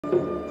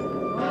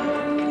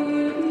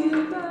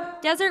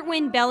Desert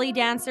Wind belly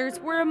dancers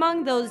were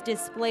among those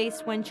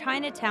displaced when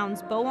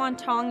Chinatown's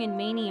Beau-On-Tong and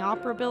Maney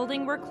Opera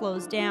Building were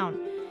closed down.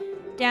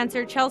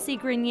 Dancer Chelsea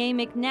Grenier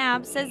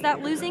McNabb says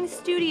that losing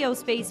studio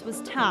space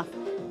was tough,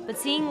 but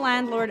seeing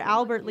landlord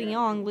Albert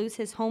Leong lose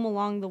his home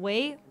along the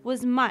way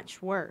was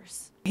much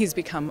worse. He's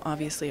become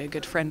obviously a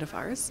good friend of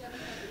ours.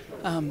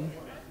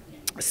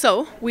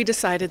 So we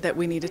decided that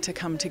we needed to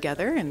come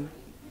together and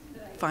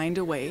find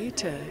a way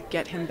to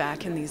get him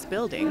back in these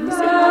buildings.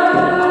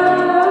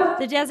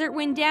 The Desert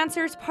Wind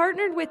dancers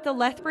partnered with the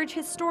Lethbridge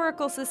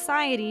Historical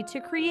Society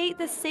to create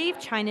the Save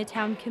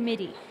Chinatown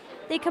Committee.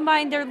 They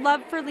combined their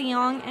love for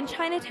Leong and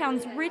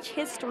Chinatown's rich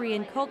history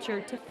and culture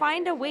to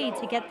find a way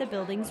to get the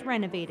buildings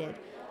renovated.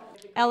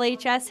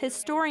 LHS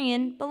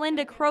historian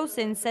Belinda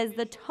Croson says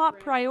the top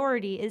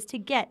priority is to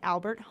get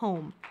Albert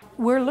home.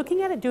 We're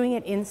looking at doing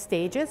it in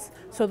stages.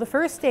 So the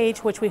first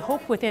stage, which we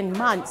hope within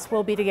months,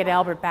 will be to get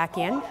Albert back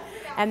in,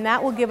 and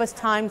that will give us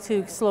time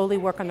to slowly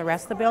work on the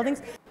rest of the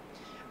buildings.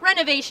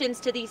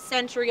 Renovations to these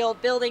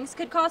century-old buildings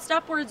could cost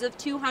upwards of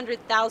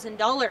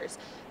 $200,000.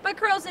 But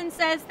Croson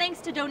says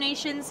thanks to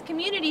donations,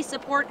 community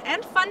support,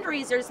 and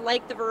fundraisers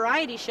like the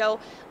variety show,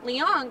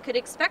 Leong could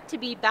expect to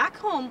be back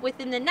home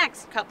within the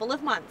next couple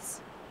of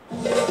months.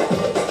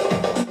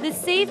 The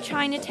Save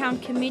Chinatown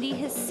Committee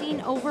has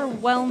seen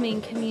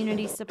overwhelming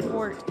community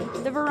support.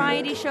 The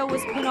variety show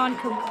was put on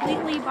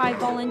completely by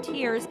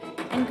volunteers,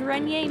 and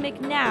Grenier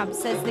McNabb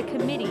says the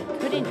committee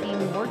couldn't be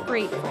more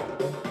grateful.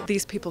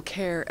 These people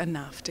care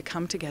enough to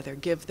come together,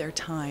 give their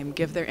time,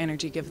 give their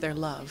energy, give their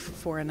love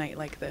for a night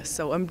like this.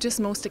 So I'm just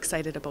most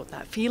excited about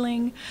that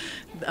feeling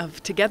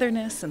of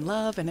togetherness and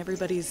love, and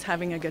everybody's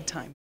having a good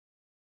time.